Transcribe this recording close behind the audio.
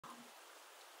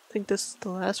I think this is the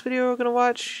last video we're gonna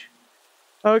watch.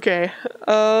 Okay.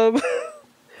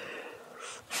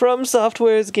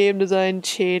 FromSoftware's game design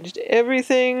changed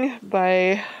everything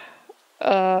by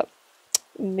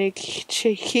Nick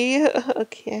Cheeky.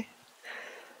 Okay.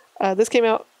 This came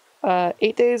out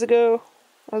 8 days ago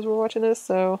as we're watching this,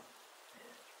 so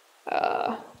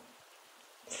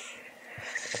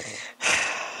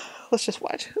let's just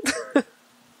watch.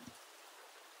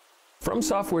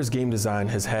 FromSoftware's game design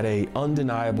has had an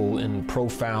undeniable and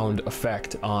profound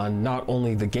effect on not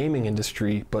only the gaming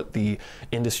industry, but the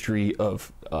industry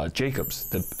of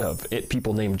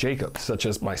people named Jacob, such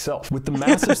as myself. With the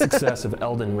massive success of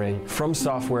Elden Ring,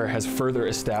 FromSoftware has further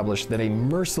established that a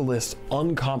merciless,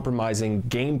 uncompromising,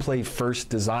 gameplay-first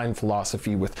design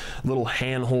philosophy with little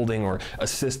hand-holding or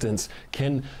assistance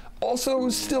can also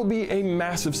still be a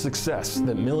massive success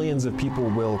that millions of people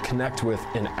will connect with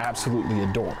and absolutely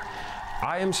adore.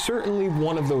 I am certainly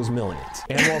one of those millions.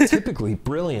 And while typically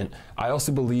brilliant, I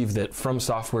also believe that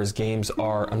FromSoftware's games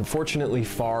are unfortunately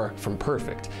far from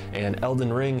perfect, and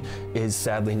Elden Ring is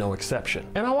sadly no exception.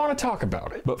 And I want to talk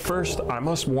about it. But first, I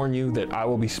must warn you that I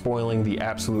will be spoiling the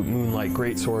absolute Moonlight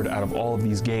Greatsword out of all of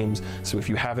these games, so if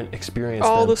you haven't experienced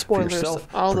them for yourself,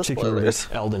 particularly with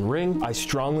Elden Ring, I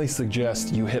strongly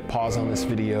suggest you hit pause on this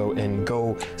video and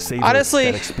go savor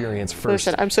that experience first.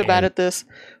 Listen, I'm so bad at this.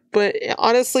 But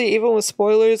honestly, even with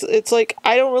spoilers, it's like,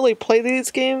 I don't really play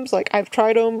these games. Like, I've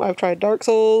tried them. I've tried Dark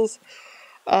Souls.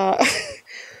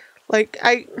 Like,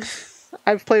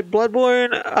 I've played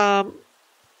Bloodborne.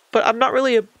 But I'm not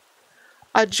really a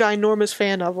ginormous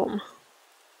fan of them.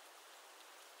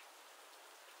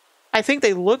 I think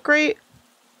they look great.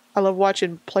 I love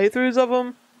watching playthroughs of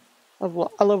them.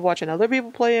 I love watching other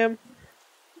people play them.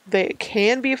 They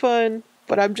can be fun,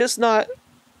 but I'm just not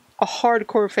a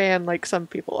hardcore fan like some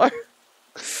people are.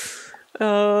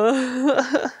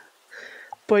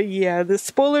 But yeah, the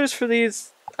spoilers for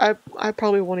these, I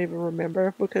probably won't even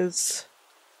remember because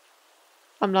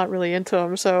I'm not really into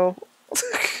them, so...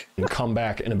 and come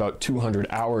back in about 200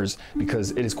 hours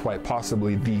because it is quite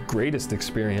possibly the greatest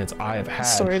experience I have had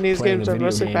playing these games a video are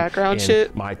mostly game background in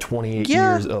shit. my 28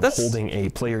 years of holding a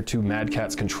Player 2 Mad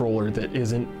Catz controller that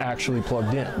isn't actually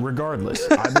plugged in. Regardless,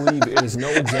 I believe it is no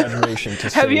exaggeration to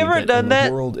say have you ever done that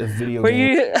in the world of video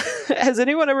games... Has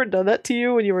anyone ever done that to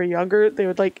you when you were younger? They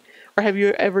would like, or have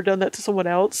you ever done that to someone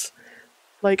else?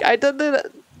 Like, I did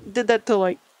that to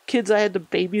like kids I had to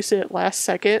babysit last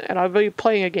second, and I'd be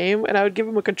playing a game and I would give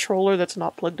them a controller that's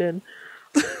not plugged in.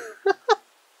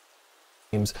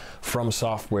 Games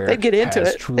FromSoftware They'd get into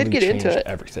it. They'd get into it.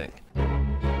 Everything.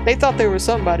 They thought they were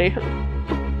somebody.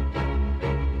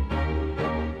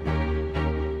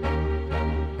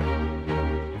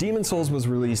 Demon's Souls was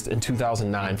released in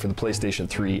 2009 for the PlayStation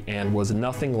 3 and was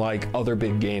nothing like other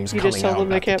big games coming out at the time. You just tell them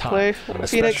they can't play?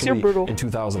 Phoenix, you're brutal. In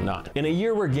 2009. In a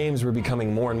year where games were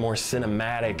becoming more and more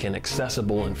cinematic and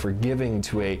accessible and forgiving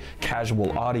to a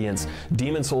casual audience,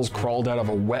 Demon's Souls crawled out of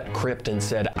a wet crypt and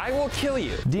said, "I will kill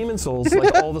you." Demon's Souls,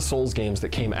 like all the Souls games that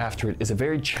came after it, is a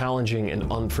very challenging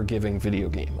and unforgiving video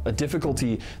game, a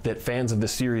difficulty that fans of the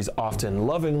series often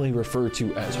lovingly refer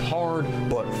to as hard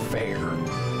but fair.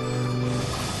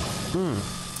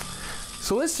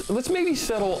 So let's maybe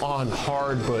settle on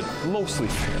hard but mostly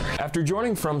fair. After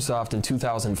joining FromSoft in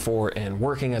 2004 and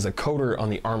working as a coder on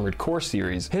the Armored Core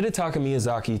series, Hidetaka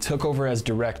Miyazaki took over as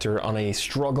director on a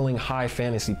struggling high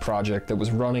fantasy project that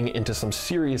was running into some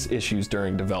serious issues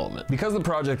during development. Because the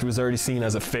project was already seen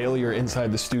as a failure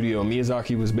inside the studio,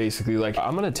 Miyazaki was basically like,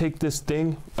 I'm gonna take this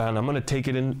thing and I'm gonna take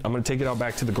it out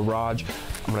back to the garage,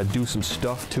 I'm gonna do some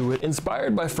stuff to it.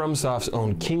 Inspired by FromSoft's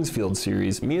own Kingsfield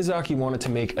series, Miyazaki wanted to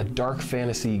make a dark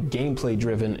fantasy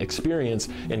gameplay-driven experience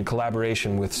in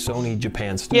collaboration with Sony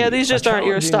Japan Studios. Yeah, these just aren't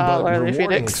your style, are they,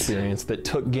 Phoenix? Experience that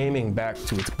took gaming back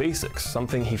to its basics,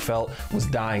 something he felt was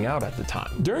dying out at the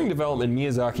time. During development,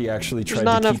 Miyazaki actually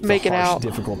tried to keep the harsh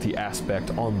difficulty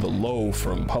aspect on the low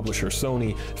from publisher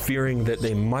Sony, fearing that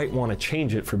they might want to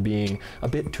change it for being a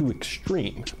bit too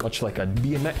extreme, much like a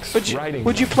BMX riding.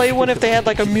 Would you play one if they had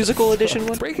like a musical edition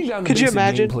one? Breaking down the basic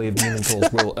gameplay of Demon's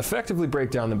Souls will effectively break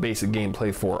down the basic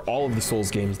gameplay for all of the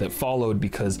Souls games that followed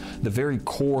because the very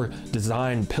core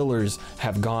design pillars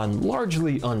have gone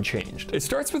largely unchanged. It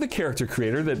starts with a character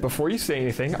creator that, before you say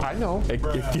anything, I know it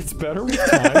gets better with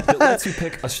time, that lets you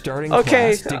pick a starting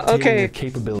class dictating your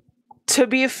capability. To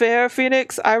be fair,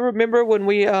 Phoenix, I remember when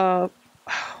we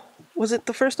was it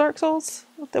the first Dark Souls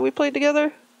that we played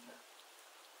together?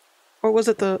 Or was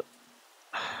it I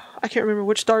can't remember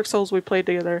which Dark Souls we played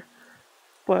together.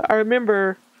 But I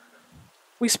remember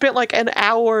we spent like an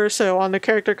hour or so on the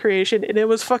character creation, and it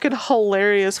was fucking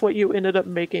hilarious what you ended up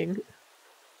making.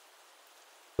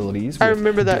 abilities I with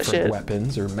remember that different shit.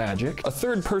 weapons or magic, a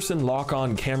third-person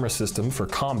lock-on camera system for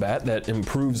combat that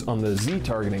improves on the Z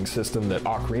targeting system that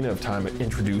Ocarina of Time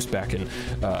introduced back in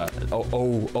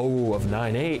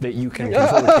 98, that you can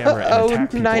control the camera and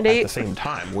attack people at the same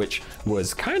time, which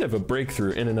was kind of a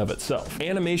breakthrough in and of itself.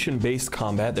 Animation-based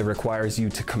combat that requires you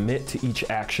to commit to each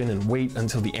action and wait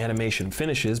until the animation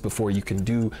finishes before you can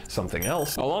do something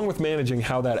else, along with managing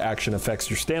how that action affects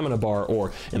your stamina bar,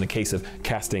 or in the case of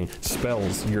casting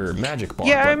spells, your magic bar.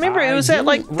 Yeah, I remember it was at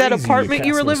like that apartment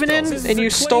you were living in, and you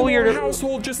stole your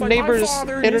neighbor's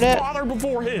internet.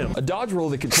 A dodge roll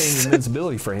that contains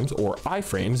invincibility frames, or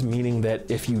iframes, meaning that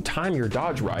if you time your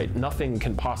dodge right, nothing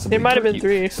can possibly It might have hurt been you,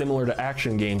 3. similar to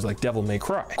action games like Devil May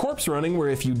Cry. Corpse running, where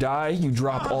if you die, you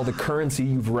drop all the currency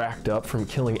you've racked up from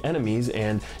killing enemies,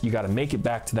 and you gotta make it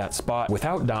back to that spot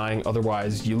without dying,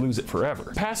 otherwise you lose it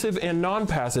forever. Passive and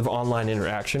non-passive online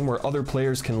interaction, where other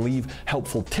players can leave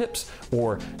helpful tips,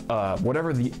 or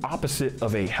whatever the opposite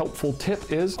of a helpful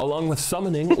tip is, along with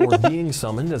summoning or being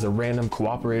summoned as a random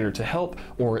cooperator to help,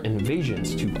 or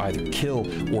invasions to either kill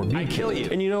or be killed.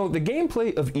 And you know, the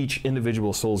gameplay of each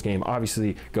individual Souls game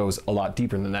obviously goes a lot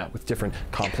deeper than that, with different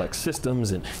complex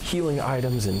systems and healing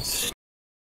items and...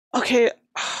 Okay,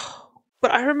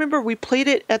 but I remember we played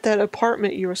it at that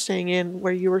apartment you were staying in,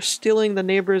 where you were stealing the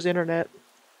neighbor's internet.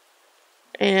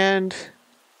 And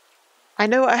I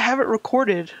know I haven't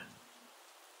recorded.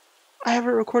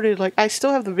 Like, I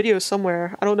still have the video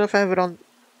somewhere. I don't know if I have it on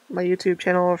my YouTube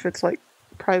channel or if it's like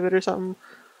private or something.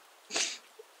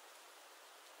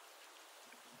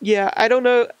 Yeah, I don't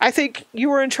know. I think you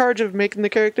were in charge of making the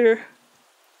character.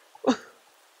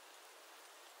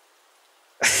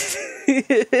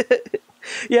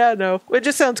 Yeah, no. It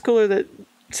just sounds cooler that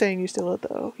saying you steal it,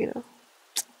 though, you know.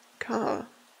 God.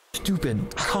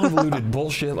 Stupid, convoluted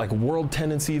bullshit like world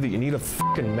tendency that you need a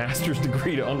fucking master's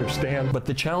degree to understand. But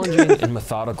the challenging and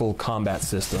methodical combat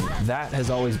system, that has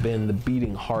always been the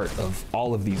beating heart of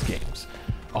all of these games.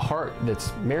 A heart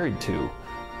that's married to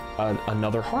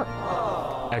another heart.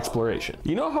 Exploration.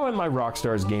 You know how in my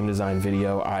Rockstar's game design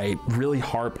video, I really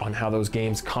harp on how those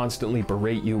games constantly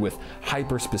berate you with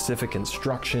hyper-specific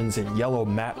instructions and yellow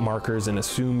map markers and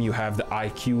assume you have the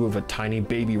IQ of a tiny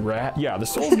baby rat? Yeah, the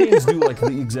Souls games do like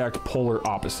the exact polar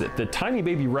opposite. The tiny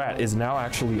baby rat is now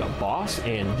actually a boss,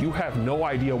 and you have no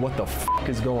idea what the fuck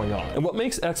is going on. And what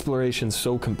makes exploration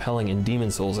so compelling in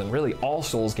Demon Souls, and really all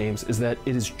Souls games, is that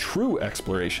it is true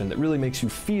exploration that really makes you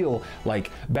feel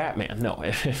like Batman. No,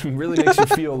 it really makes you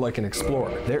feel like an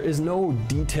explorer. There is no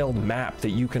detailed map that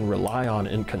you can rely on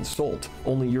and consult,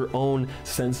 only your own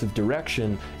sense of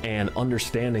direction and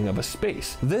understanding of a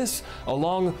space. This,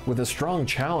 along with a strong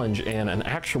challenge and an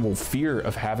actual fear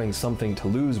of having something to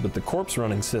lose with the corpse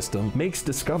running system, makes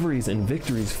discoveries and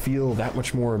victories feel that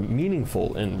much more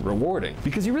meaningful and rewarding.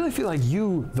 Because you really feel like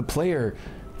you, the player,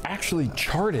 actually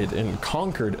charted and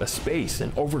conquered a space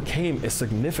and overcame a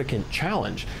significant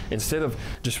challenge, instead of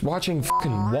just watching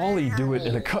fucking Wally do it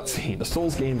in a cutscene. The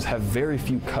Souls games have very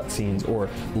few cutscenes or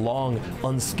long,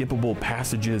 unskippable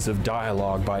passages of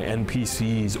dialogue by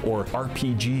NPCs or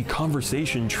RPG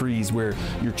conversation trees where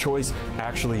your choice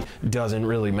actually doesn't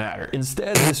really matter.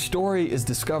 Instead, the story is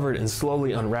discovered and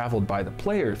slowly unraveled by the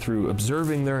player through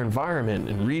observing their environment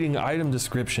and reading item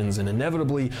descriptions and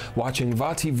inevitably watching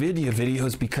Vati Vidya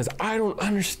videos, because I don't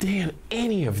understand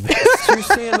any of this. So you're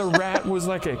saying the rat was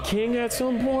like a king at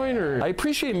some point, or? I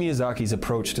appreciate Miyazaki's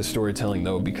approach to storytelling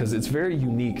though, because it's very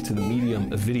unique to the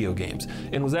medium of video games,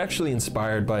 and was actually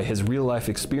inspired by his real-life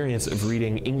experience of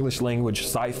reading English language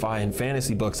sci-fi and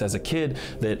fantasy books as a kid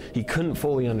that he couldn't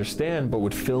fully understand but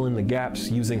would fill in the gaps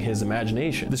using his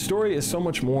imagination. The story is so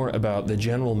much more about the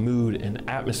general mood and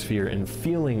atmosphere and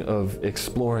feeling of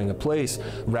exploring a place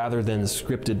rather than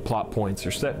scripted plot points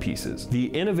or set pieces.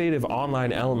 The innovative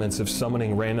online elements of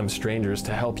summoning random strangers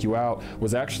to help you out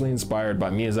was actually inspired by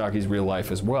Miyazaki's real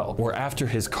life as well, where after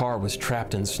his car was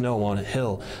trapped in snow on a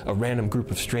hill, a random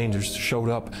group of strangers showed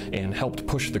up and helped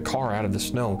push the car out of the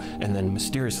snow and then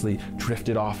mysteriously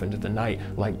drifted off into the night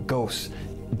like ghosts,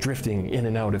 drifting in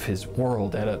and out of his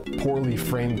world at a poorly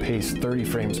framed pace, 30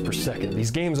 frames per second.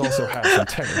 These games also have some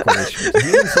technical issues.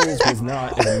 Demon Souls was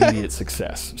not an immediate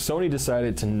success. Sony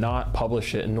decided to not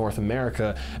publish it in North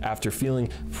America after feeling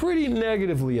pretty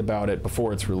negatively about it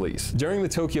before its release. During the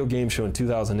Tokyo Game Show in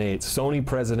 2008, Sony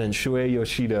president Shuei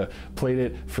Yoshida played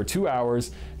it for 2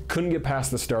 hours, couldn't get past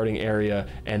the starting area,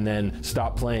 and then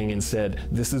stopped playing and said,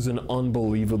 "This is an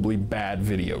unbelievably bad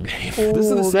video game." Ooh, This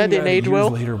is the same that guy didn't age years well.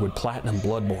 later would platinum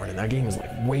Bloodborne, and that game is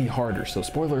like way harder. So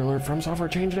spoiler alert, From Software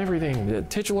changed everything. The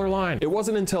titular line. It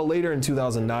wasn't until later in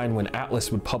 2009 when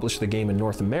Atlas would publish the game in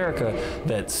North America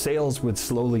that sales would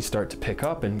slowly start to pick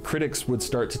up and critics would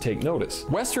start to take notice.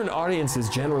 Western audiences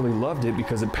generally loved it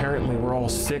because apparently we're all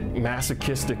sick,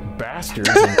 masochistic bastards,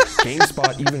 and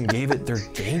GameSpot even gave it their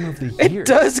Game of the Year. It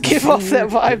does give off that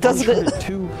vibe, doesn't it? Uncharted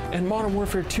 2 and Modern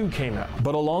Warfare 2 came out.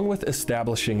 But along with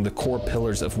establishing the core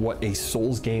pillars of what a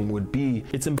Souls game would be,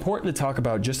 it's important to talk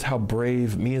about just how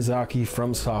brave Miyazaki,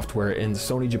 From Software, and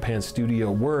Sony Japan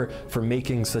Studio were for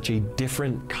making such a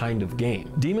different kind of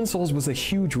game. Demon's Souls was a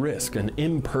huge risk, an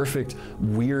imperfect,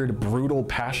 weird, brutal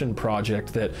passion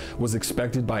project that was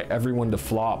expected by everyone to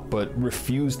flop, but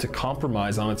refused to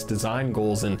compromise on its design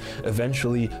goals and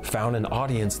eventually found an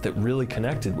audience that really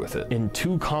connected with it. In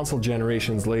 2 console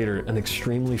generations later, an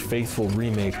extremely faithful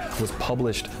remake was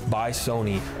published by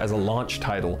Sony as a launch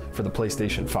title for the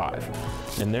PlayStation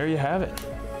 5. And there you have it.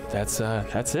 That's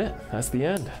it. That's the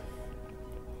end.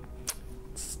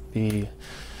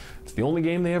 It's the only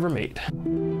game they ever made.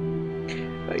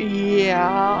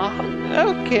 Yeah.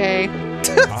 Okay.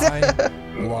 I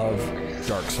love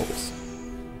Dark Souls,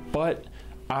 but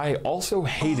I also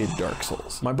hated Dark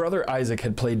Souls. My brother Isaac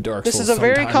had played Dark Souls. This is a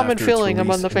very sometime common after its feeling release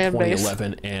among the in fan base.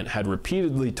 2011 and had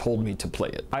repeatedly told me to play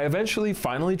it. I eventually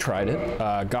finally tried it,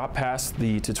 got past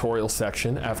the tutorial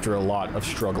section after a lot of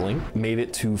struggling, made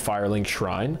it to Firelink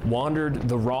Shrine, wandered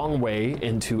the wrong way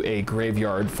into a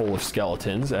graveyard full of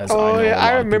skeletons, as I know a lot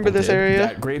I of remember people this did. area.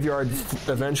 That graveyard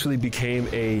eventually became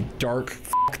a dark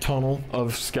tunnel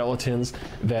of skeletons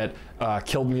that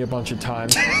killed me a bunch of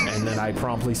times, and then I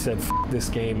promptly said "F this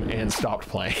game" and stopped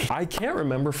playing. I can't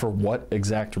remember for what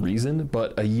exact reason,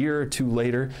 but a year or 2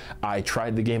 later, I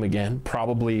tried the game again,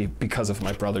 probably because of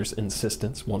my brother's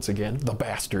insistence, once again, the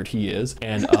bastard he is,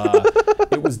 and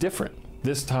it was different.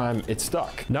 This time it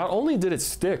stuck. Not only did it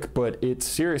stick, but it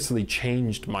seriously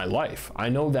changed my life. I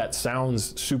know that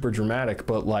sounds super dramatic,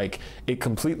 but like it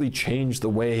completely changed the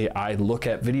way I look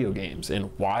at video games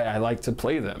and why I like to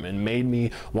play them, and made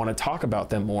me want to talk about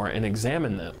them more and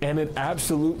examine them. And it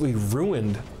absolutely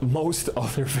ruined most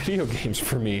other video games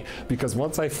for me, because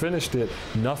once I finished it,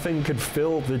 nothing could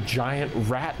fill the giant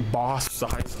rat boss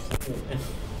size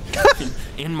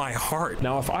in my heart.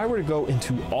 Now, if I were to go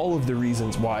into all of the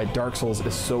reasons why Dark Souls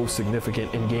is so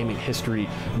significant in gaming history,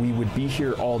 we would be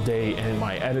here all day and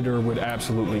my editor would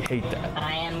absolutely hate that.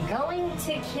 I am going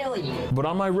to kill you. But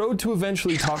on my road to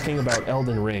eventually talking about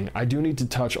Elden Ring, I do need to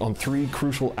touch on 3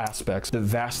 crucial aspects that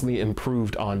vastly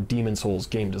improved on Demon's Souls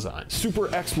game design.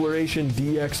 Super Exploration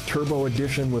DX Turbo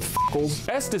Edition with Fuckles,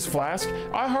 Estus Flask,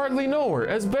 I hardly know her,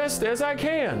 as best as I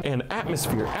can, and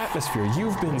Atmosphere,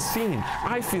 you've been seen,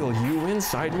 I feel you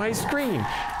inside my screen.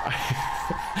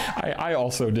 I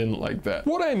also didn't like that.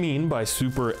 What I mean by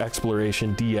Super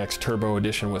Exploration DX Turbo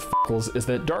Edition with Fuckles is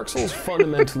that Dark Souls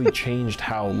fundamentally changed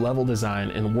how level design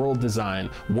and world design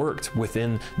worked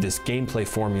within this gameplay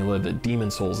formula that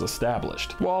Demon's Souls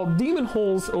established. While Demon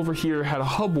Holes over here had a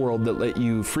hub world that let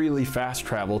you freely fast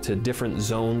travel to different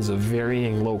zones of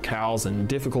varying locales and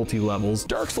difficulty levels,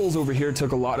 Dark Souls over here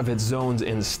took a lot of its zones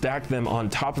and stacked them on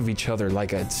top of each other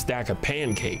like a stack of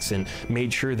pancakes, and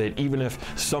made sure that even if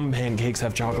some pancakes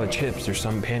have chocolate chips or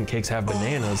some pancakes have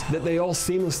bananas, that they all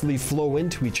seamlessly flow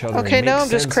into each other. Okay, and now make I'm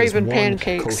just sense craving as one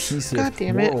pancakes. cohesive God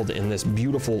damn it. world in this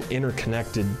beautiful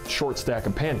interconnected short stack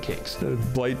of pancakes. The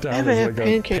Blight Town haven't is had like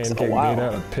pancakes a in a pancake while. made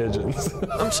out of pigeons.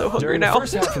 I'm so hungry During now. the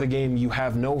first half of the game, you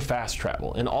have no fast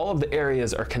travel, and all of the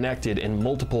areas are connected in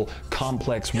multiple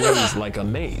complex ways like a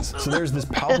maze. So there's this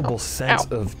palpable sense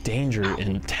of danger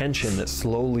and tension that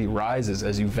slowly rises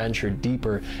as you venture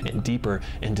deeper and deeper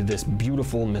into this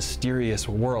beautiful, mysterious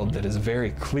world that is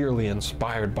very clearly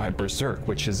inspired by Berserk,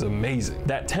 which is amazing.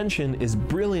 That tension is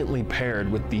brilliantly paired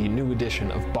with the new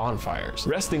addition of bonfires,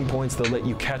 resting points that let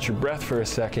you catch your breath for a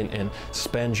second and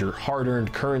spend your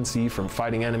hard-earned currency from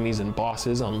fighting enemies and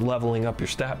bosses on leveling up your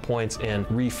stat points and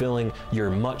refilling your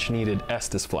much-needed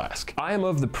Estus Flask. I am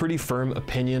of the pretty firm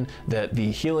opinion that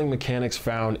the healing mechanics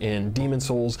found in Demon's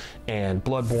Souls and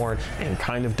Bloodborne and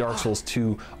kind of Dark Souls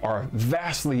 2 are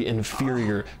vastly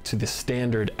inferior to the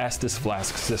standard Estus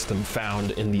Flask system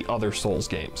found in the other Souls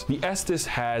games. The Estus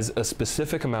has a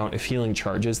specific amount of healing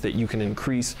charges charges that you can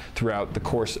increase throughout the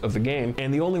course of the game,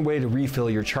 and the only way to refill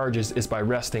your charges is by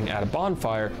resting at a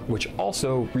bonfire, which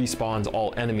also respawns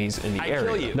all enemies in the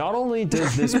area. Not only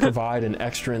does this provide an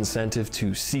extra incentive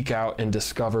to seek out and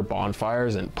discover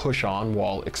bonfires and push on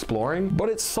while exploring, but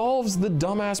it solves the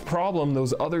dumbass problem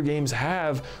those other games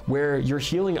have where your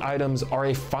healing items are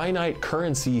a finite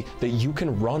currency that you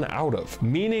can run out of.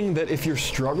 Meaning that if you're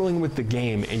struggling with the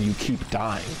game and you keep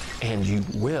dying, and you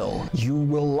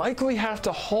will likely have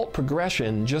to halt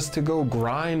progression just to go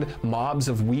grind mobs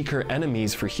of weaker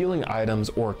enemies for healing items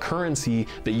or currency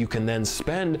that you can then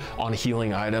spend on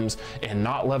healing items and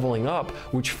not leveling up,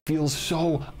 which feels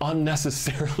so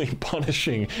unnecessarily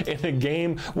punishing in a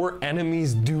game where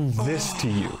enemies do this to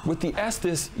you. With the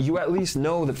Estus, you at least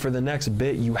know that for the next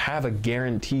bit you have a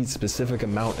guaranteed specific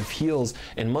amount of heals,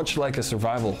 and much like a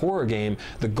survival horror game,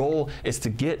 the goal is to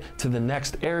get to the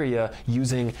next area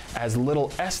using as little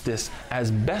Estus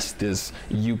as best as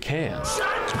you can.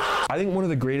 I think one of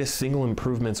the greatest single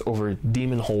improvements over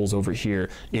Demon Holes over here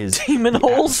is Demon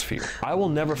Holes. Atmosphere. I will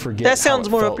never forget That sounds how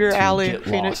it more felt up your to alley, get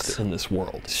Phoenix. lost in this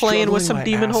world. Playing with some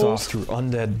Struggling my demon ass holes off through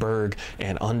Undead Burg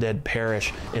and Undead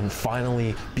Parish, and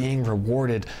finally being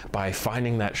rewarded by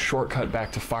finding that shortcut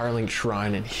back to Firelink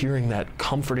Shrine and hearing that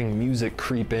comforting music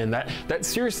creep in. That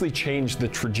seriously changed the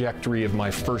trajectory of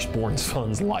my firstborn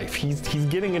son's life. He's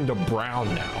getting into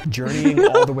brown now. Journeying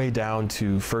all the way down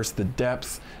to first the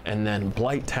depths and then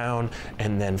Blight Town,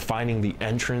 and then finding the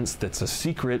entrance that's a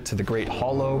secret to the Great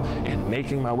Hollow and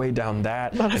making my way down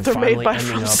that, Not if and they're made finally by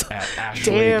ending up FromSoft. at Ash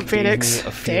Damn, Lake Phoenix. gave me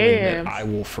a feeling Damn. that I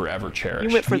will forever cherish. You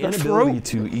went for the the inability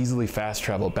throat. to easily fast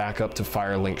travel back up to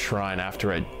Firelink Shrine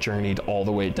after I journeyed all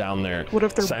the way down there What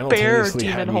if they're simultaneously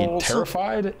bare had demon me holes?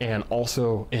 terrified and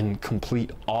also in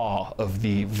complete awe of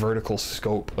the vertical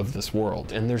scope of this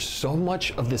world. And there's so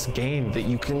much of this game that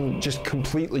you can just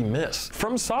completely miss.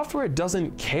 From Software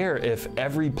doesn't care if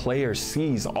every player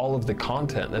sees all of the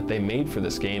content that they made for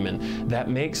this game, and that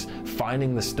makes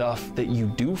finding the stuff that you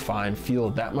do find feel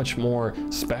that much more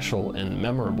special and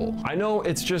memorable. I know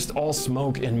it's just all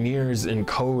smoke and mirrors and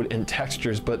code and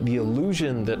textures, but the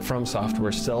illusion that From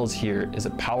Software sells here is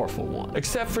a powerful one.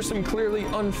 Except for some clearly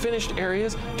unfinished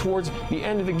areas towards the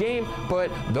end of the game, but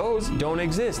those don't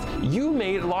exist. You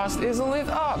made Lost Izalith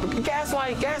up.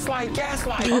 Gaslight, gaslight,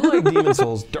 gaslight. Unlike Demon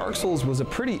Souls, Dark Souls was a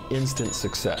pretty instant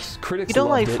success. Critics You don't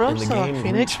loved like it, and the FromSoft, game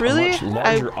Phoenix, reached a really? much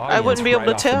larger I wouldn't be able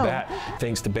audience to right off the tell. bat,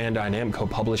 thanks to Bandai Namco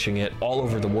publishing it all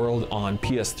over the world on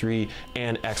PS3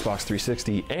 and Xbox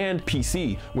 360 and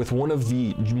PC, with one of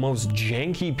the most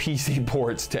janky PC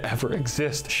ports to ever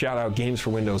exist. Shout out Games for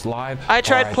Windows Live. I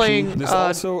tried RIP. playing, This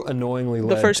also annoyingly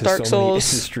led first to Dark so many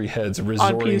Souls industry heads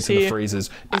resorting to the PC. phrases,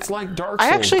 "It's like Dark I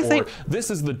Souls," actually or think- "This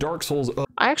is the Dark Souls of."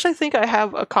 I actually think I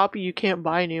have a copy you can't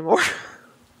buy anymore.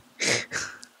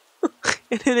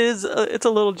 And it's a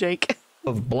little Jake.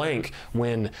 Of blank,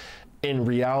 when in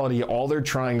reality all they're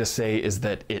trying to say is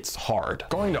that it's hard.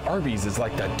 Going to Arby's is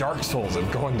like the Dark Souls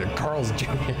of going to Carl's Jr.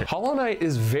 Hollow Knight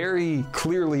is very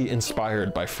clearly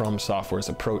inspired by From Software's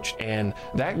approach, and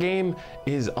that game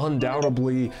is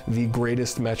undoubtedly the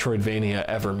greatest Metroidvania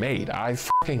ever made. I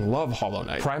fucking love Hollow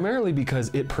Knight, primarily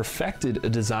because it perfected a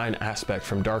design aspect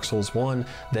from Dark Souls 1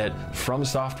 that From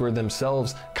Software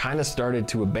themselves kind of started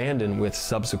to abandon with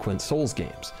subsequent Souls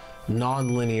games.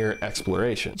 Non-linear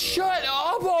exploration. Shut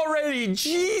up already!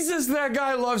 Jesus, that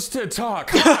guy loves to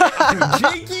talk. I'm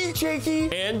Jakey,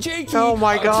 and Jakey. Oh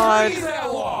my God.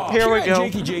 Here we go.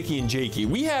 Jakey, and Jakey.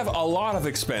 We have a lot of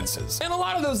expenses. And a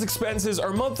lot of those expenses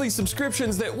are monthly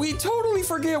subscriptions that we totally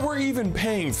forget we're even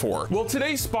paying for. Well,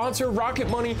 today's sponsor, Rocket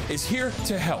Money, is here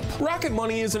to help. Rocket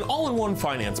Money is an all-in-one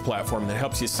finance platform that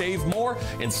helps you save more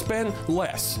and spend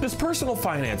less. This personal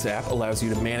finance app allows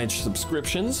you to manage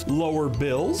subscriptions, lower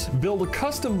bills, build a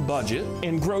custom budget,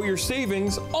 and grow your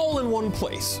savings all in one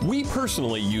place. We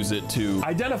personally use it to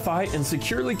identify and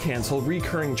securely cancel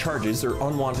recurring charges or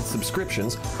unwanted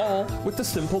subscriptions, all with the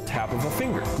simple tap of a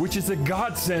finger, which is a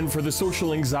godsend for the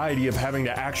social anxiety of having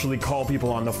to actually call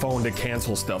people on the phone to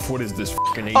cancel stuff. What is this,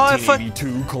 fucking Oh,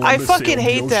 1882 Columbus I fucking sailed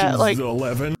hate that, Ocean's like-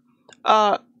 11?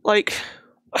 Like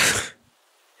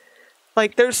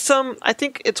like there's some, I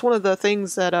think it's one of the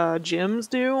things that gyms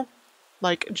do,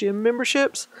 like gym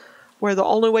memberships, where the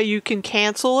only way you can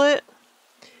cancel it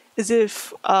is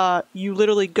if you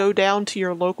literally go down to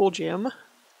your local gym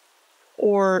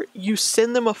or you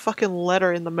send them a fucking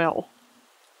letter in the mail.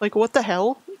 Like, what the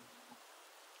hell?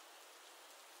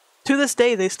 To this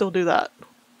day, they still do that.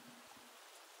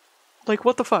 Like,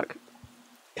 what the fuck?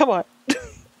 Come on.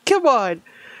 Come on.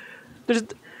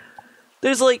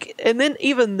 There's like, and then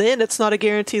even then, it's not a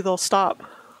guarantee they'll stop.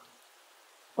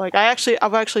 Like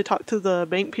I've actually talked to the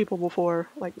bank people before,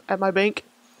 like at my bank,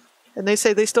 and they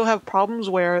say they still have problems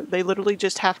where they literally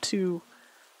just have to,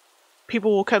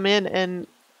 people will come in and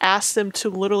ask them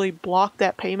to literally block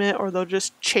that payment, or they'll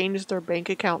just change their bank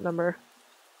account number.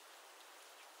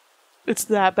 It's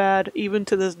that bad, even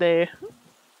to this day.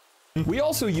 We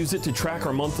also use it to track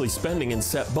our monthly spending and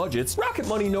set budgets. Rocket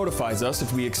Money notifies us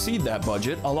if we exceed that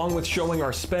budget, along with showing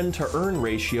our spend to earn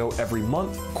ratio every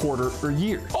month, quarter, or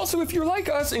year. Also, if you're like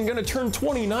us and gonna turn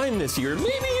 29 this year,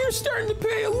 maybe you're starting to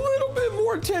pay a little bit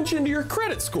more attention to your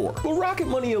credit score. Well, Rocket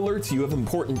Money alerts you of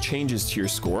important changes to your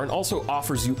score and also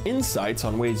offers you insights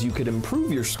on ways you could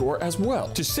improve your score as well.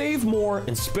 To save more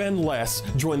and spend less,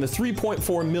 join the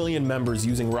 3.4 million members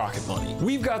using Rocket Money.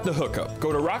 We've got the hookup.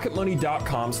 Go to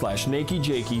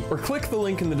rocketmoney.com/NakeyJakey or click the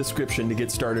link in the description to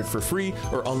get started for free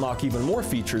or unlock even more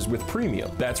features with premium.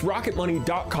 That's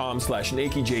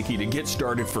rocketmoney.com/NakeyJakey to get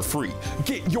started for free.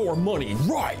 Get your money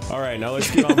right. All right, now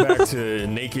let's get on back to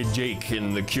Naked Jake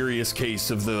and the curious case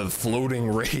of the floating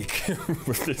rake.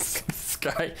 With this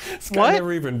guy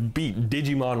never even beat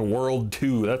Digimon World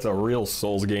 2. That's a real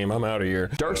Souls game. I'm out of here.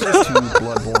 Dark Souls 2,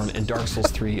 Bloodborne, and Dark Souls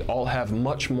 3 all have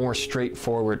much more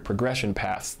straightforward progression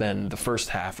paths than the first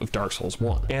half of Dark Souls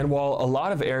 1. And while a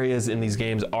lot of areas in these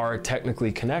games are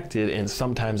technically connected and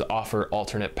sometimes offer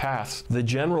alternate paths, the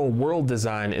general world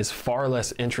design is far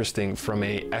less interesting from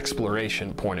an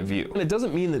exploration point of view. And it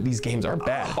doesn't mean that these games are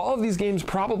bad. All of these games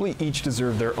probably each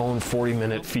deserve their own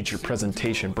 40-minute feature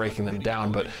presentation breaking them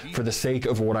down, but for the sake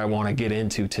of what I want to get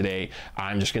into today,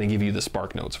 I'm just going to give you the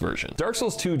SparkNotes version. Dark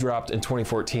Souls 2 dropped in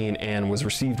 2014 and was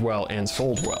received well and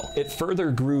sold well. It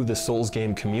further grew the Souls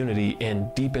game community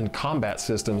and deepened combat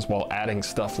systems while adding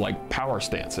stuff like power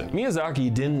stancing.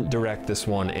 Miyazaki didn't direct this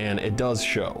one, and it does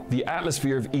show. The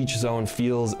atmosphere of each zone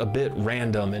feels a bit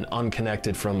random and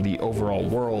unconnected from the overall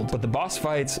world, but the boss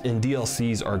fights and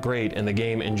DLCs are great, and the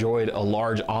game enjoyed a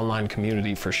large online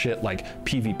community for shit like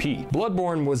PvP.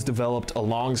 Bloodborne was developed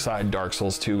alongside Dark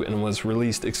Souls 2 and was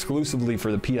released exclusively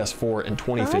for the PS4 in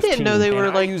 2015. I didn't know they were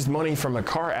and like I used money from a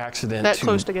car accident that to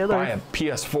close together. buy a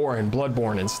PS4 and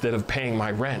Bloodborne instead of paying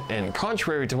my rent, and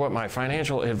contrary to what my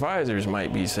financial advisors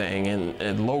might be saying,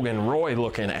 and Logan Roy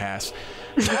looking ass,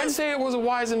 I'd say it was a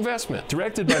wise investment.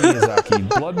 Directed by Miyazaki,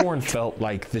 Bloodborne felt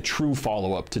like the true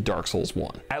follow-up to Dark Souls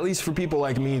 1. At least for people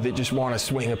like me that just want to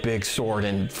swing a big sword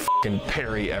and fucking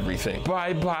parry everything.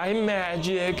 Bye-bye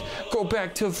magic, go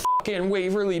back to fucking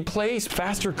Waverly Place.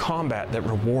 Faster combat that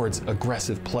rewards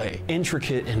aggressive play,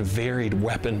 intricate and varied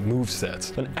weapon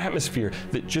movesets, an atmosphere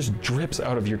that just drips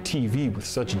out of your TV with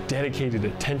such dedicated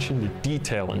attention to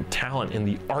detail and talent in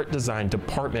the art design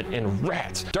department, and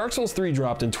rats. Dark Souls 3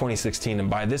 dropped in 2016, and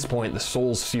by this point the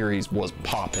Souls series was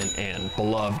poppin' and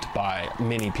beloved by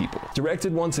many people.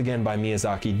 Directed once again by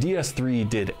Miyazaki, DS3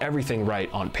 did everything right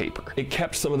on paper. It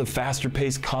kept some of the faster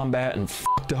paced combat and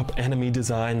fucked up enemy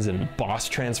designs and boss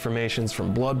transformations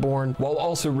from Bloodborne, while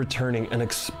also returning an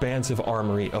expansive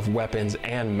armory of weapons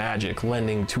and magic,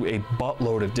 lending to a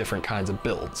buttload of different kinds of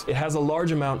builds. It has a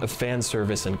large amount of fan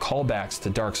service and callbacks to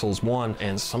Dark Souls 1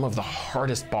 and some of the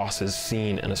hardest bosses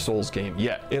seen in a Souls game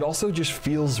yet. It also just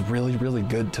feels really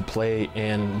good to play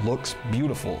and looks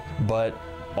beautiful, but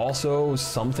also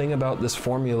something about this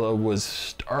formula was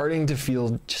starting to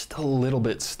feel just a little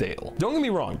bit stale. Don't get me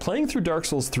wrong, playing through Dark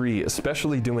Souls 3,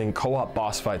 especially doing co-op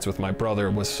boss fights with my brother,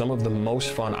 was some of the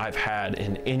most fun I've had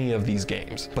in any of these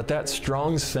games. But that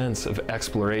strong sense of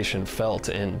exploration felt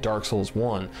in Dark Souls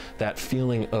 1, that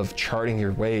feeling of charting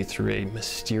your way through a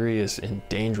mysterious and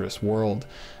dangerous world,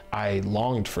 I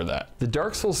longed for that. The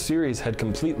Dark Souls series had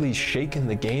completely shaken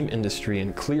the game industry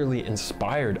and clearly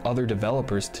inspired other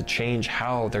developers to change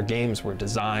how their games were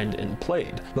designed and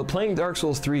played. But playing Dark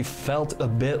Souls 3 felt a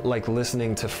bit like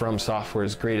listening to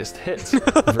FromSoftware's greatest hits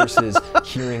versus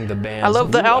hearing the band's I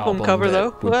love the new album cover that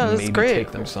though. would Wow, that's maybe great.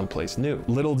 take them someplace new.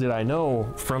 Little did I know,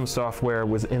 FromSoftware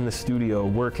was in the studio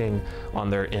working on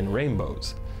their In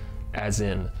Rainbows, as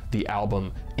in the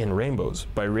album In Rainbows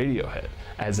by Radiohead,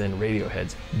 as in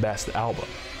Radiohead's best album,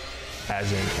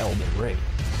 as in Elden Ring.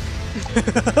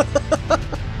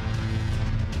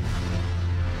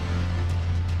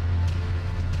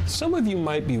 Some of you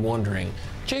might be wondering,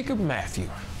 Jacob Matthew,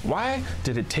 why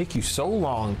did it take you so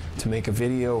long to make a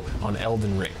video on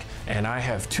Elden Ring? and I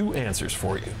have two answers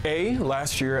for you. A,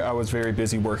 last year I was very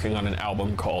busy working on an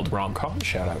album called Romcom,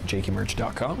 shout out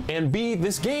jakeymerch.com. And B,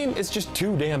 this game is just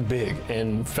too damn big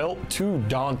and felt too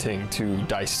daunting to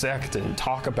dissect and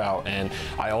talk about, and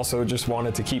I also just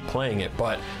wanted to keep playing it,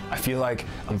 but I feel like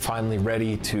I'm finally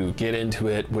ready to get into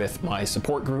it with my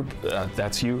support group.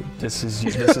 That's you. This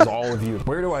is all of you.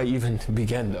 Where do I even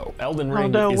begin though? Elden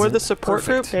Ring we're the isn't support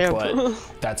perfect, group.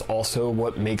 but that's also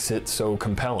what makes it so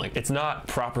compelling. It's not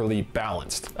properly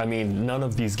balanced. I mean, none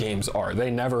of these games are. They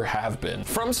never have been.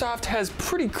 FromSoft has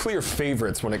pretty clear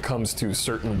favorites when it comes to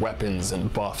certain weapons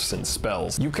and buffs and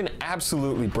spells. You can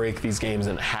absolutely break these games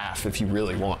in half if you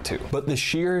really want to. But the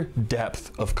sheer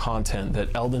depth of content that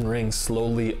Elden Ring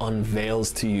slowly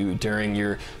unveils to you during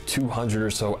your 200 or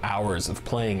so hours of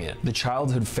playing it, the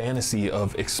childhood fantasy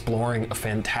of exploring a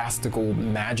fantastical,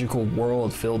 magical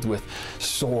world filled with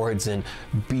swords and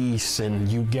beasts and,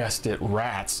 you guessed it,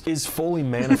 rats, is fully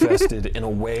manifested in a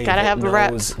way that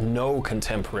knows no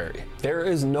contemporary. There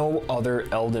is no other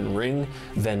Elden Ring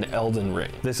than Elden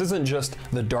Ring. This isn't just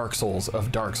the Dark Souls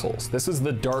of Dark Souls. This is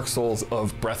the Dark Souls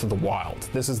of Breath of the Wild.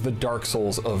 This is the Dark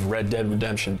Souls of Red Dead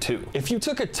Redemption 2. If you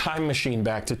took a time machine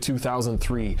back to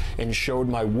 2003 and showed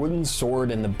my wooden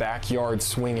sword in the backyard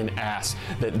swinging ass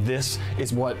that this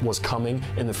is what was coming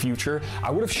in the future,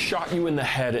 I would have shot you in the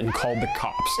head and called the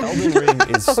cops. Elden Ring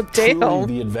is truly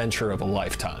the adventure of a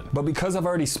lifetime. But because I've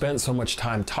already spent so much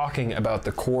time talking about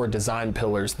the core design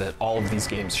pillars that all of these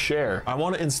games share, I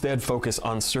want to instead focus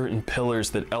on certain pillars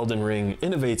that Elden Ring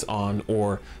innovates on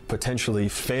or potentially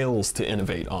fails to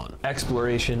innovate on.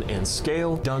 Exploration and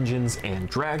scale, dungeons and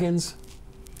dragons,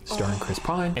 starring Chris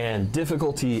Pine, and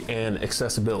difficulty and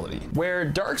accessibility. Where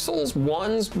Dark Souls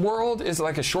 1's world is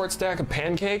like a short stack of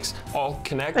pancakes all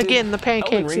connected. Again, the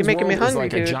pancakes, you're making me hungry,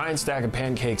 dude. Like a giant stack of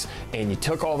pancakes, and you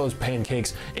took all those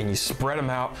pancakes and you spread them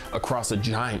out across a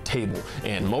giant table.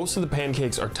 And most of the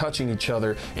pancakes are touching each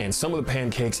other, and some of the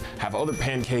pancakes have other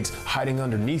pancakes hiding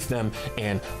underneath them,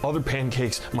 and other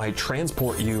pancakes might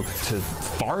transport you to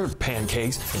far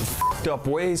pancakes in f***ed up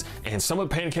ways, and some of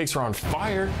the pancakes are on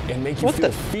fire and make you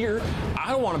feel fear.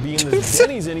 I don't want to be in this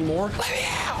Denny's anymore.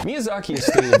 Miyazaki has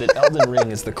stated that Elden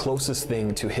Ring is the closest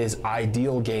thing to his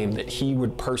ideal game that he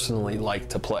would personally like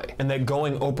to play, and that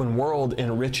going open world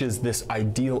enriches this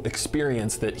ideal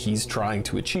experience that he's trying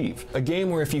to achieve. A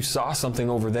game where if you saw something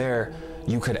over there,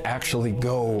 you could actually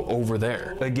go over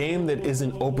there. A game that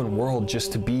isn't open world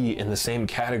just to be in the same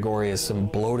category as some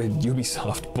bloated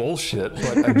Ubisoft bullshit,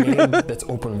 but a game that's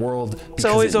open world because it's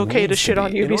always okay to shit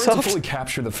on Ubisoft. In order to fully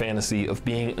capture the fantasy of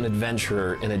being an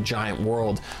adventurer in a giant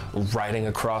world, riding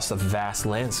across a vast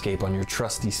landscape on your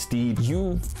trusty steed,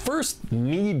 you first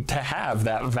need to have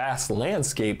that vast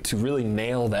landscape to really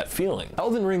nail that feeling.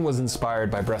 Elden Ring was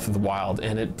inspired by Breath of the Wild,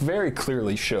 and it very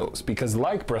clearly shows, because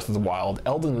like Breath of the Wild,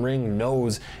 Elden Ring knows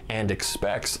and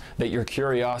expects that your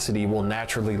curiosity will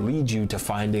naturally lead you to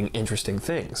finding interesting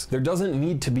things. There doesn't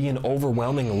need to be an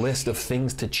overwhelming list of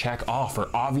things to check off or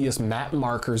obvious map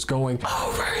markers going,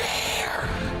 over here,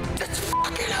 it's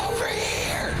fucking over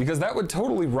here. Because that would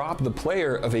totally rob the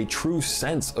player of a true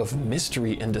sense of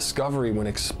mystery and discovery when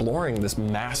exploring this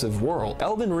massive world.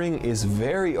 Elden Ring is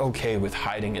very okay with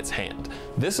hiding its hand.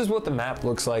 This is what the map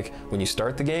looks like when you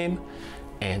start the game,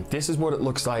 and this is what it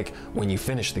looks like when you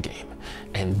finish the game.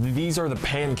 And these are the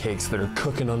pancakes that are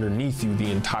cooking underneath you the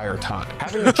entire time.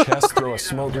 Having a chest throw a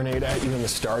smoke grenade at you in the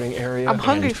starting area, I'm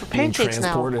hungry for pancakes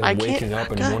now. And waking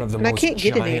up in one of the most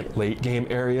giant late game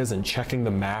areas and checking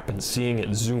the map and seeing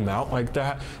it zoom out like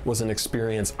that was an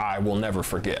experience I will never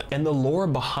forget. And the lore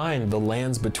behind the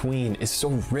lands between is so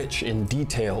rich in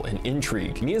detail and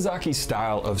intrigue. Miyazaki's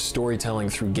style of storytelling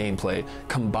through gameplay,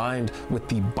 combined with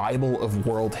the Bible of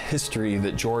world history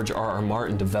that George R.R.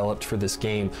 Martin developed for this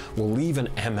game, will leave an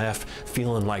MF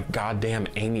feeling like goddamn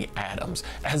Amy Adams,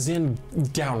 as in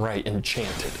downright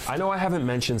enchanted. I know I haven't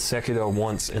mentioned Sekiro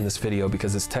once in this video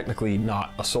because it's technically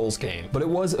not a Souls game, but it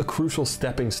was a crucial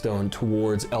stepping stone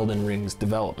towards Elden Ring's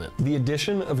development. The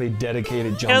addition of a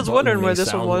dedicated jump button may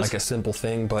sound like a simple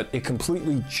thing, but it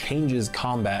completely changes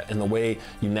combat and the way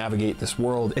you navigate this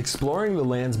world. Exploring the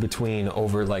lands between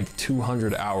over like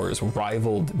 200 hours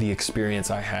rivaled the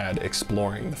experience I had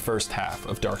exploring the first half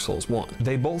of Dark Souls 1.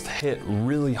 They both hit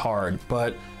really hard,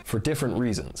 but for different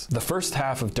reasons. The first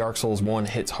half of Dark Souls 1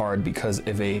 hits hard because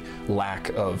of a lack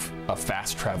of a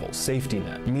fast travel safety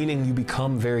net, meaning you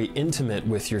become very intimate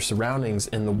with your surroundings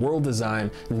and the world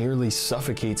design nearly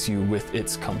suffocates you with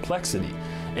its complexity.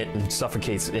 It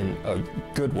suffocates in a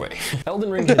good way.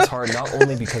 Elden Ring hits hard not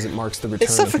only because it marks the return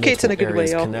of multiple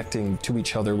areas connecting to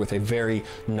each other with a very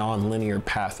non-linear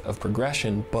path of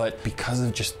progression, but because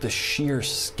of just the sheer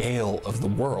scale of the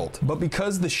world. But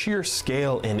because the sheer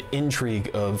scale and intrigue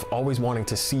of always wanting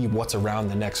to see what's around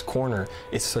the next corner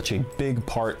is such a big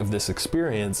part of this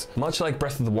experience, much like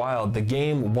Breath of the Wild, the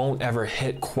game won't ever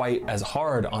hit quite as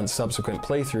hard on subsequent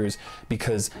playthroughs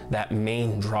because that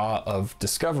main draw of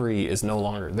discovery is no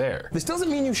longer there. This doesn't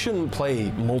mean you shouldn't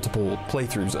play multiple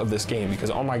playthroughs of this game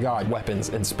because, oh my god, weapons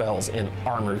and spells and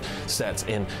armor sets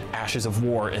and ashes of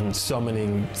war and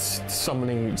summoning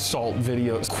salt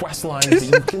videos, quest lines that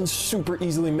you can super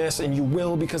easily miss, and you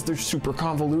will because they're super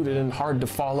convoluted and hard to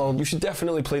follow. You should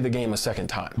definitely play the game a second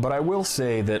time. But I will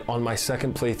say that on my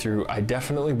second playthrough, I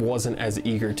definitely wasn't as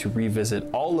eager to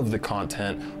revisit all of the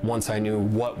content once I knew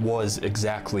what was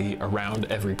exactly around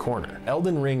every corner.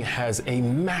 Elden Ring has a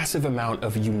massive amount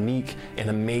of unique and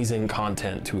amazing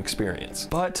content to experience.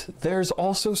 But there's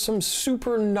also some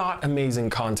super not amazing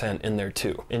content in there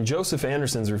too. In Joseph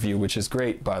Anderson's review, which is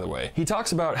great by the way, he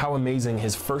talks about how amazing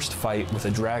his first fight with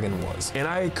a dragon was. And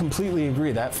I completely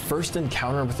agree, that first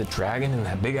encounter with a dragon in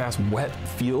that big ass wet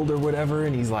field or whatever,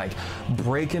 and he's like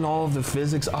breaking all of the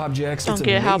physics objects. Don't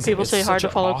get how people say hard to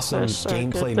follow. Awesome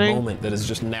gameplay moment that is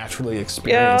just naturally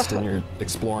experienced in your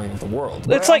exploring of the world.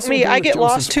 It's like me, I get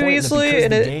lost too easily,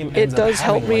 and it does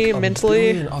help me mentally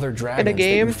in a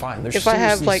game. If I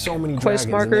have like quest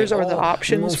markers or the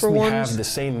options for ones, have the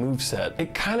same moveset,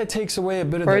 it kind of takes away a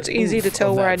bit of or it's easy to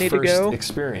tell where I need to go.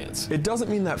 Experience. It doesn't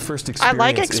mean that first experience I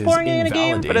like exploring in a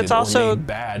game, but it's also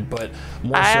bad. But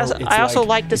I also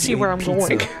like to see where I'm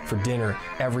going. For dinner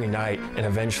every night, and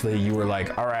eventually you were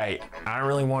like, all right, I don't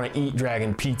really want to eat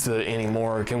dragon pizza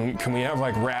anymore. Can we have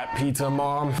like rat pizza,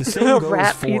 mom? The same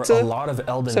goes for a lot of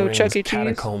Elden Ring's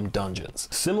catacomb dungeons.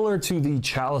 Similar to the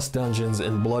Chalice dungeons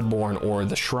in Bloodborne or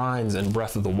the shrines in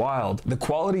Breath of the Wild, the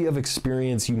quality of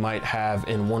experience you might have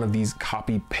in one of these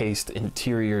copy-paste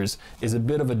interiors is a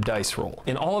bit of a dice roll.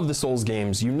 In all of the Souls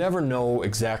games, you never know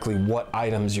exactly what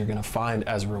items you're going to find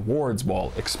as rewards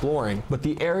while exploring, but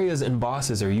the areas and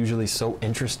bosses are usually so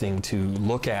interesting to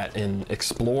look at and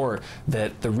explore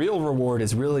that the real reward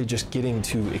is really just getting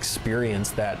to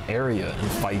experience that area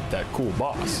and fight that cool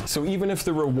boss. So even if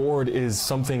the reward is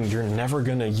something you're never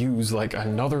gonna use, like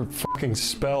another fucking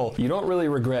spell, you don't really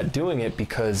regret doing it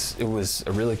because it was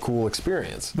a really cool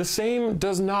experience. The same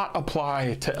does not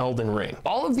apply to Elden Ring.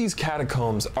 All of these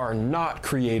catacombs are not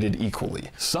created equally.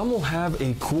 Some will have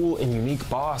a cool and unique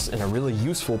boss and a really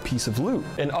useful piece of loot,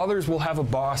 and others will have a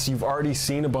boss you've already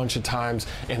seen a bunch of times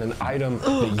and an item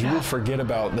that you will forget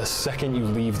about the second you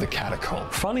leave the catacomb.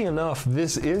 Funny enough,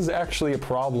 this is actually a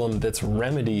problem that's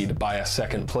remedied by a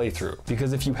second playthrough,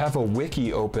 because if you have a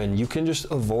wiki open, you can just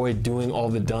avoid doing all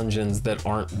the dungeons that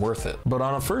aren't worth it. But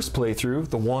on a first playthrough,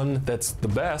 the one that's the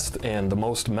best and the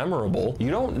most memorable, you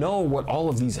don't know what all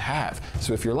of these have.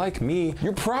 So if you're like me,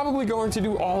 you're probably going to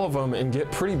do all of them and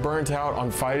get pretty burnt out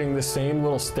on fighting the same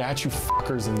little statue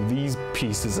fuckers in these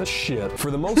pieces of shit.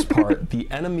 For the most part, the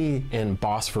enemy and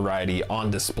boss variety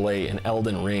on display in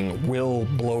Elden Ring will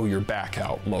blow your back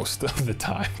out most of the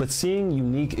time. But seeing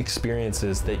unique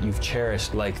experiences that you've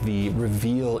cherished, like the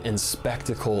reveal and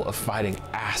spectacle of fighting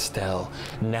Astel,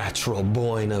 natural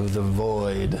born of the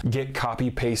void, get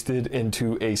copy-pasted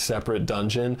into a separate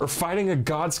dungeon, or fighting a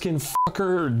godskin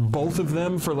fucker, both of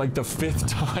them for like the 5th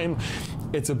time,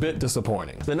 it's a bit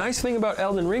disappointing. The nice thing about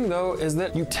Elden Ring though is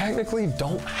that you technically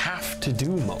don't have to do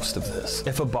most of this.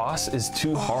 If a boss is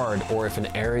too hard or if an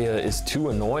area is too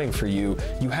annoying for you,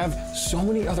 you have so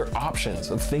many other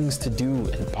options of things to do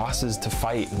and bosses to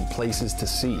fight and places to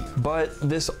see. But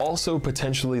this also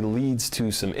potentially leads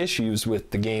to some issues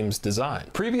with the game's design.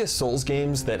 Previous Souls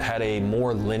games that had a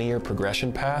more linear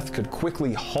progression path could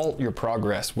quickly halt your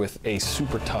progress with a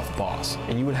super tough boss,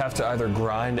 and you would have to either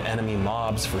grind enemy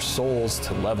mobs for souls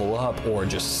to level up or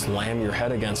just slam your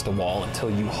head against a wall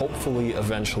until you hopefully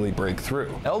eventually break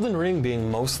through. Elden Ring, being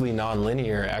mostly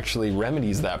non-linear, actually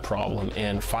remedies that problem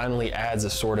and finally adds a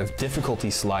sort of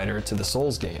difficulty slider to the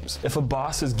Souls games. If a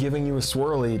boss is giving you a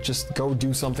swirly, just go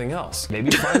do something else. Maybe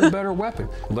find a better weapon,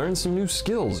 learn some new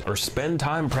skills, or spend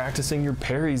time practicing your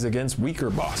parries against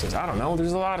weaker bosses. I don't know,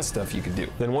 there's a lot of stuff you could do.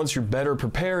 Then once you're better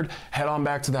prepared, head on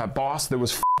back to that boss that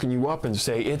was you up and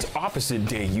say, "It's opposite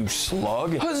day, you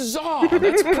slug." Huzzah!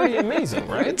 That's pretty amazing,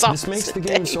 right? This makes the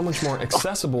game so much more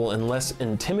accessible and less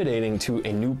intimidating to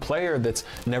a new player that's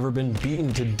never been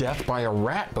beaten to death by a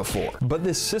rat before. But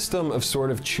this system of sort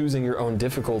of choosing your own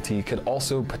difficulty could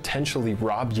also potentially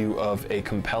rob you of a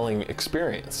compelling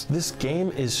experience. This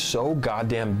game is so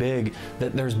goddamn big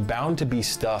that there's bound to be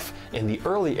stuff in the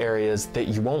early areas that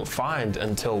you won't find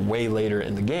until way later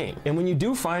in the game. And when you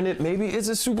do find it, maybe it's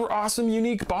a super awesome,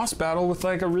 unique boss battle with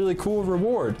like a really cool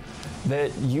reward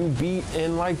that you beat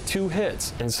in like 2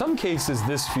 hits. In some cases,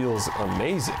 this feels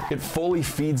amazing. It fully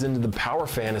feeds into the power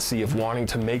fantasy of wanting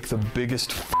to make the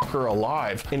biggest fucker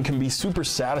alive, and can be super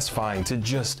satisfying to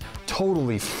just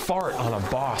totally fart on a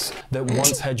boss that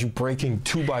once had you breaking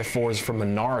 2x4s from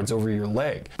Menards over your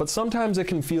leg. But sometimes it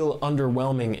can feel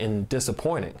underwhelming and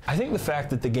disappointing. I think the fact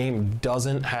that the game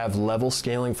doesn't have level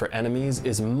scaling for enemies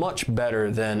is much better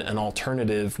than an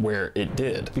alternative where it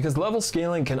did, because level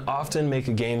scaling can often make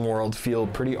a game world feel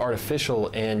pretty artificial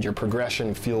and your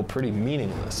progression feel pretty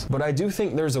meaningless. But I do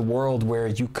think there's a world where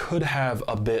you could have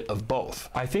a bit of both.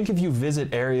 I think if you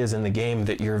visit areas in the game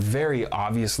that you're very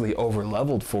obviously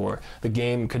over-leveled for, the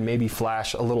game could maybe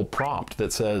flash a little prompt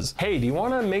that says, "Hey, do you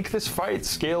want to make this fight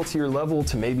scale to your level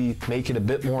to maybe make it a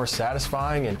bit more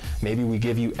satisfying, and maybe we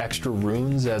give you extra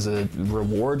runes as a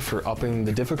reward for upping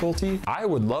the difficulty?" I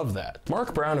would love that.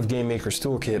 Mark Brown of Game Maker's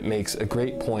Toolkit makes a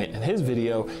great point in his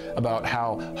video about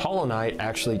how Hollow Knight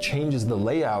actually changes the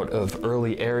layout of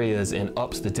early areas and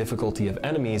ups the difficulty of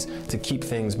enemies to keep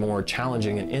things more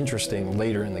challenging and interesting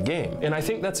later in the game. And I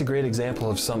think that's a great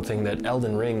example of something that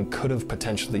Elden Ring could have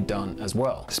potentially done as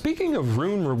well. Speaking of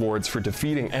rune rewards for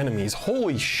defeating enemies,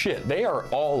 holy shit, they are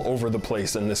all over the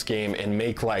place in this game and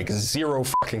make like zero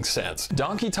fucking sense.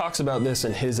 Donkey talks about this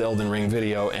in his Elden Ring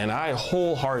video, and I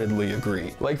wholeheartedly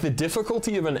agree. Like, the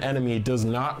difficulty of an enemy does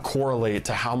not correlate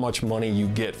to how much money you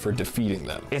get for defeating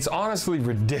them. It's honestly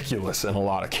ridiculous in a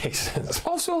lot of cases.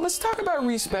 Also, let's talk about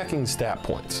respeccing stat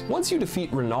points. Once you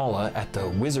defeat Renala at the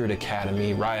Wizard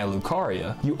Academy Raya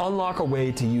Lucaria, you unlock a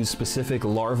way to use specific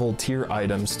larval tier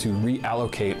items to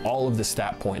reallocate all of the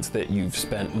stat points that you've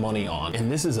spent money on,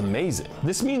 and this is amazing.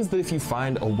 This means that if you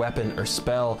find a weapon or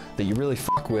spell that you really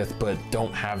fuck with but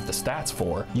don't have the stats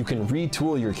for, you can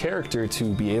retool your character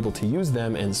to be able to use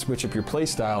them and switch up your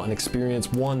playstyle and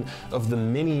experience one of the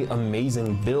many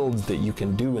amazing builds that you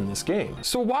can do in this game.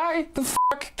 So why the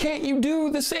fuck can't you do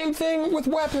the same thing with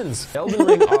weapons? Elden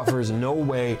Ring offers no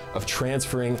way of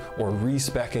transferring or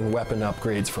respeccing weapon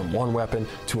upgrades from one weapon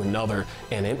to another,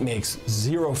 and it makes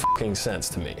zero fucking sense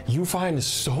to me. You find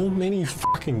so many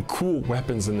fucking cool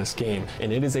weapons in this game,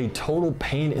 and it is a total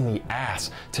pain in the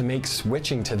ass to make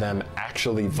switching to them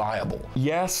actually viable.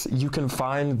 Yes, you can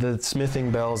find the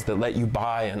smithing bells that let you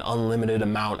buy an unlimited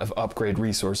amount of upgrade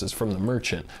resources from the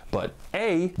merchant, but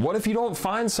A, what if you don't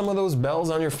find some of those bells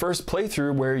on your first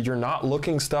playthrough where you're not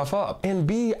looking stuff up? And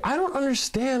B, I don't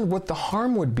understand what the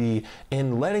harm would be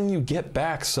in letting you get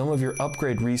back some of your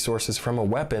upgrade resources from a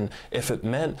weapon if it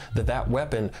meant that that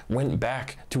weapon went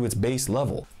back to its base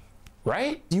level.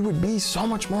 Right? You would be so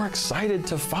much more excited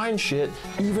to find shit,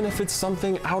 even if it's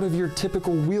something out of your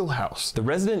typical wheelhouse. The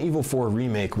Resident Evil 4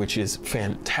 remake, which is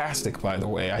fantastic, by the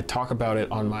way, I talk about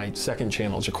it on my second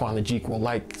channel, Jaquan the Jeek will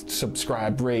like,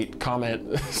 subscribe, rate,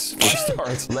 comment, 5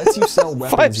 stars, lets you sell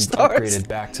weapons you've upgraded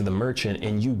back to the merchant,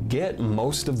 and you get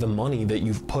most of the money that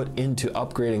you've put into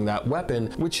upgrading that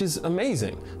weapon, which is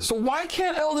amazing. So why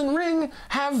can't Elden Ring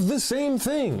have the same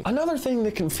thing? Another thing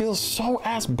that can feel so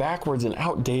ass backwards and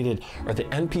outdated are the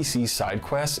NPC side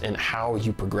quests and how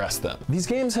you progress them. These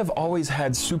games have always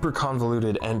had super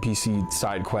convoluted NPC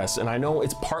side quests, and I know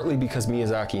it's partly because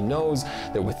Miyazaki knows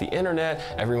that with the internet,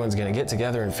 everyone's gonna get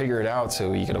together and figure it out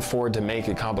so you can afford to make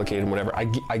it complicated and whatever.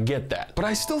 I get that. But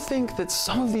I still think that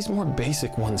some of these more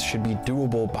basic ones should be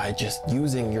doable by just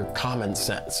using your common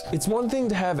sense. It's one thing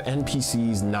to have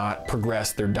NPCs not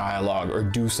progress their dialogue or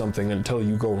do something until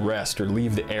you go rest or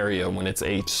leave the area when it's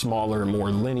a smaller,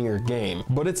 more linear game,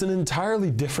 but it's an entirely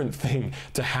different thing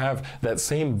to have that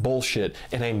same bullshit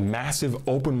in a massive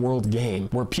open world game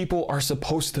where people are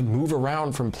supposed to move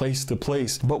around from place to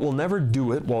place, but will never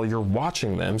do it while you're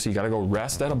watching them. So you gotta go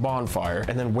rest at a bonfire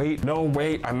and then wait, no,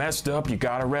 wait, I messed up. You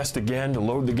gotta rest again to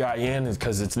load the guy in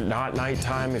because it's not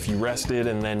nighttime if you rested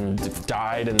and then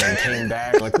died and then came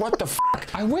back. Like, what the fuck?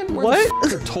 I went where What? the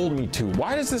fucker told me to.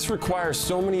 Why does this require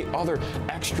so many other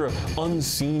extra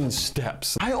unseen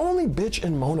steps? I only bitch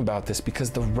and moan about this because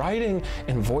the writing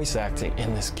and voice acting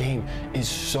in this game is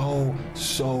so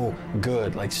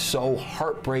good, like so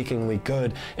heartbreakingly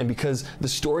good, and because the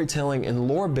storytelling and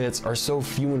lore bits are so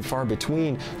few and far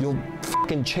between, you'll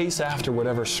fucking chase after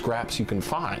whatever scraps you can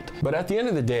find. But at the end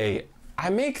of the day, I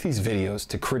make these videos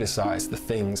to criticize the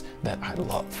things that I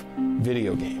love.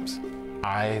 Video games.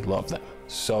 I love them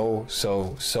so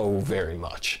very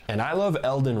much. And I love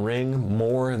Elden Ring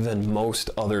more than most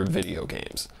other video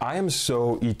games. I am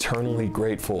so eternally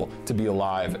grateful to be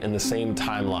alive in the same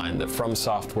timeline that From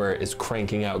Software is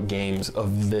cranking out games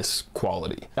of this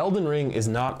quality. Elden Ring is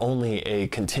not only a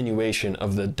continuation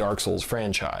of the Dark Souls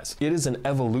franchise, it is an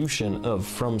evolution of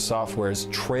From Software's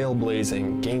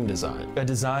trailblazing game design. A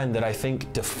design that I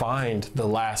think defined the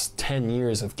last 10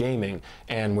 years of gaming,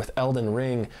 and with Elden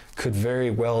Ring could very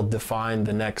well define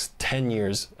the next 10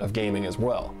 years of gaming as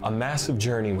well. A massive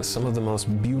journey with some of the most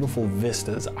beautiful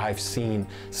vistas I've seen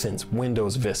since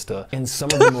Windows Vista, and some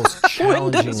of the most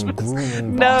challenging,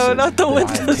 grueling bosses not the that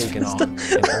I've Windows taken Vista. on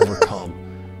and overcome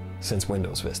since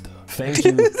Windows Vista. Thank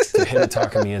you to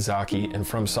Hidetaka Miyazaki and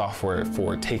From Software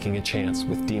for taking a chance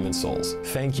with Demon Souls.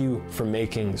 Thank you for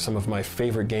making some of my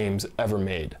favorite games ever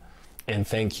made. And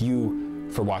thank you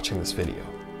for watching this video.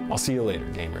 I'll see you later,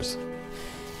 gamers.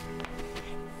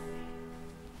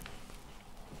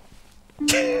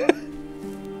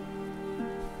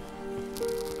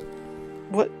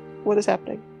 What is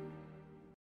happening?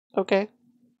 Okay.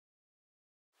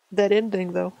 That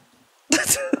ending though.